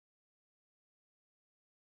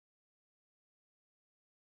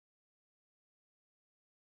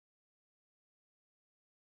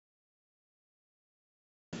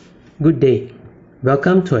Good day.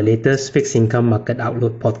 Welcome to our latest Fixed Income Market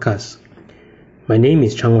Outlook podcast. My name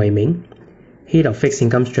is Chang Ming, Head of Fixed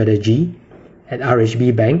Income Strategy at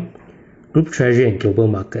RHB Bank, Group Treasury and Global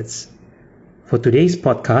Markets. For today's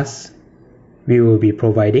podcast, we will be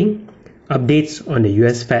providing updates on the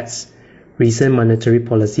US Fed's recent monetary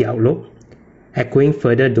policy outlook, echoing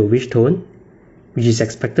further dovish tone, which is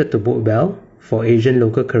expected to bode well for Asian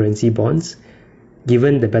local currency bonds,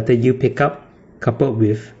 given the better yield pickup coupled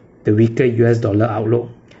with the weaker US dollar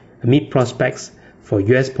outlook amid prospects for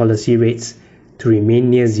US policy rates to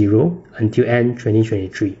remain near zero until end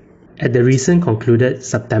 2023. At the recent concluded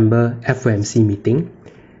September FOMC meeting,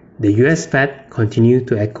 the US Fed continued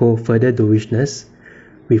to echo further dovishness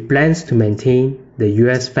with plans to maintain the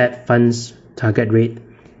US Fed funds target rate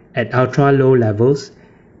at ultra-low levels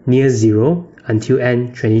near zero until end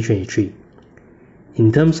 2023.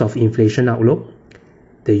 In terms of inflation outlook,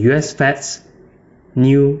 the US Fed's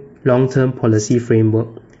new long-term policy framework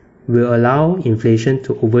will allow inflation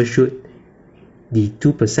to overshoot the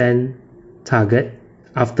 2% target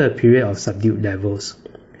after a period of subdued levels.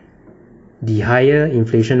 The higher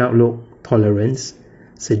inflation outlook tolerance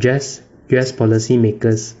suggests US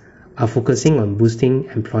policymakers are focusing on boosting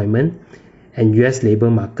employment and US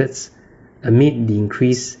labor markets amid the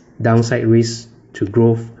increased downside risks to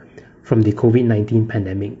growth from the COVID-19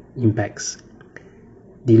 pandemic impacts.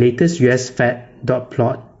 The latest US Fed dot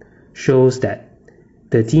plot shows that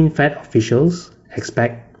 13 Fed officials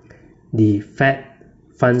expect the Fed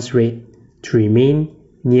funds rate to remain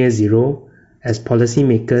near zero as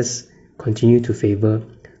policymakers continue to favor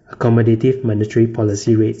accommodative monetary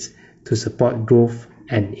policy rates to support growth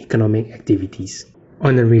and economic activities.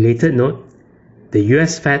 On a related note, the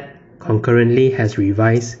US Fed concurrently has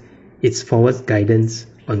revised its forward guidance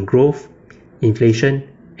on growth, inflation,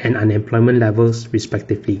 and unemployment levels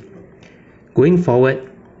respectively. Going forward,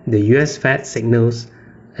 the US Fed signals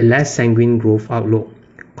a less sanguine growth outlook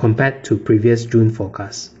compared to previous June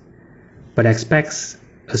forecasts, but expects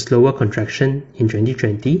a slower contraction in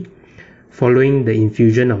 2020 following the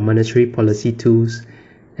infusion of monetary policy tools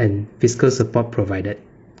and fiscal support provided.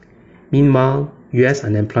 Meanwhile, US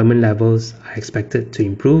unemployment levels are expected to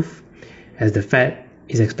improve as the Fed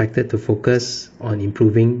is expected to focus on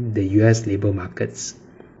improving the US labor markets.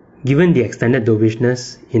 Given the extended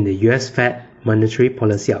dovishness in the US Fed monetary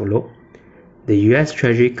policy outlook, the US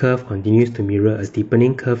Treasury curve continues to mirror a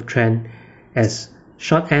steepening curve trend as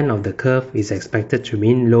short end of the curve is expected to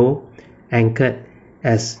remain low, anchored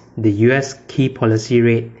as the US key policy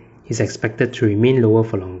rate is expected to remain lower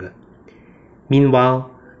for longer.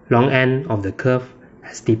 Meanwhile, long end of the curve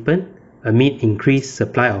has steepened amid increased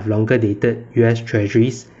supply of longer dated US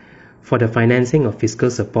Treasuries for the financing of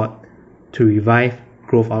fiscal support to revive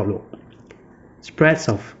growth outlook. Spreads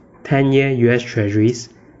of 10-year US Treasuries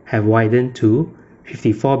have widened to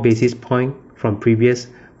 54 basis points from previous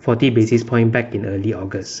 40 basis points back in early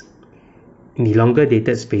August. In the longer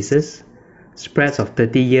dated spaces, spreads of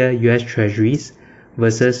 30-year US Treasuries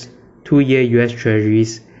versus 2-year US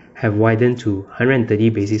Treasuries have widened to 130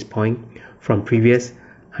 basis points from previous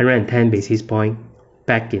 110 basis points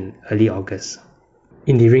back in early August.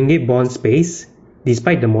 In the ringgit bond space,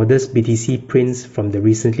 despite the modest BTC prints from the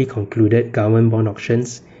recently concluded government bond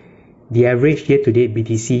auctions, the average year-to-date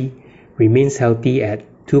BTC remains healthy at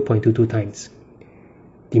 2.22 times.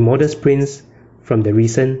 The modest prints from the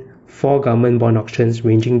recent 4 government bond auctions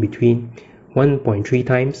ranging between 1.3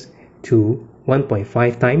 times to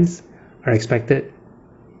 1.5 times are expected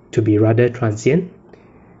to be rather transient,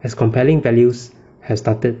 as compelling values have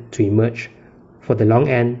started to emerge for the long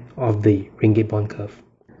end of the ringgit bond curve.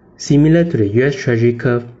 Similar to the US Treasury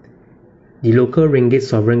curve, the local ringgit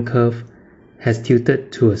sovereign curve has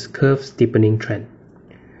tilted to a curve steepening trend.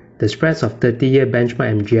 The spreads of 30-year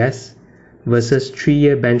benchmark MGS versus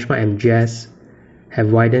 3-year benchmark MGS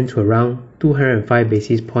have widened to around 205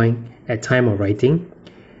 basis points at time of writing,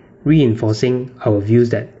 reinforcing our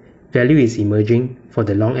views that value is emerging for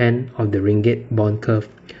the long end of the ringgit bond curve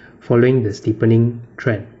following the steepening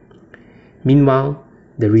trend. Meanwhile,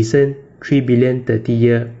 the recent 3 billion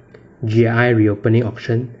 30-year GI reopening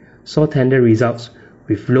auction saw tender results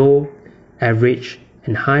with low, average,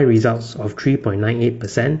 and high results of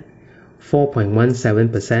 3.98%,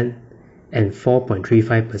 4.17%, and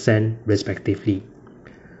 4.35% respectively.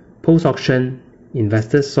 Post-auction,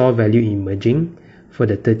 investors saw value emerging for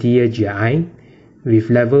the 30-year GI, with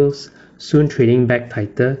levels soon trading back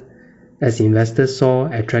tighter as investors saw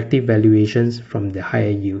attractive valuations from the higher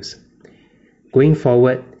yields. Going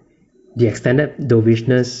forward, the extended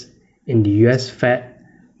dovishness in the US Fed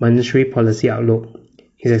monetary policy outlook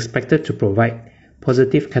is expected to provide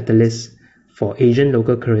positive catalysts for Asian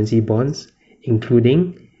local currency bonds,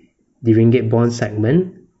 including the ringgit bond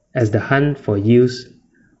segment, as the hunt for yields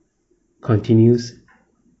continues,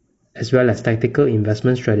 as well as tactical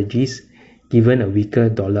investment strategies given a weaker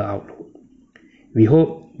dollar outlook. We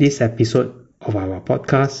hope this episode of our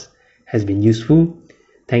podcast has been useful.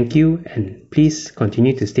 Thank you, and please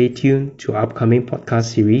continue to stay tuned to our upcoming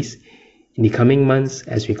podcast series in the coming months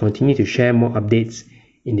as we continue to share more updates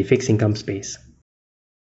in the fixed income space.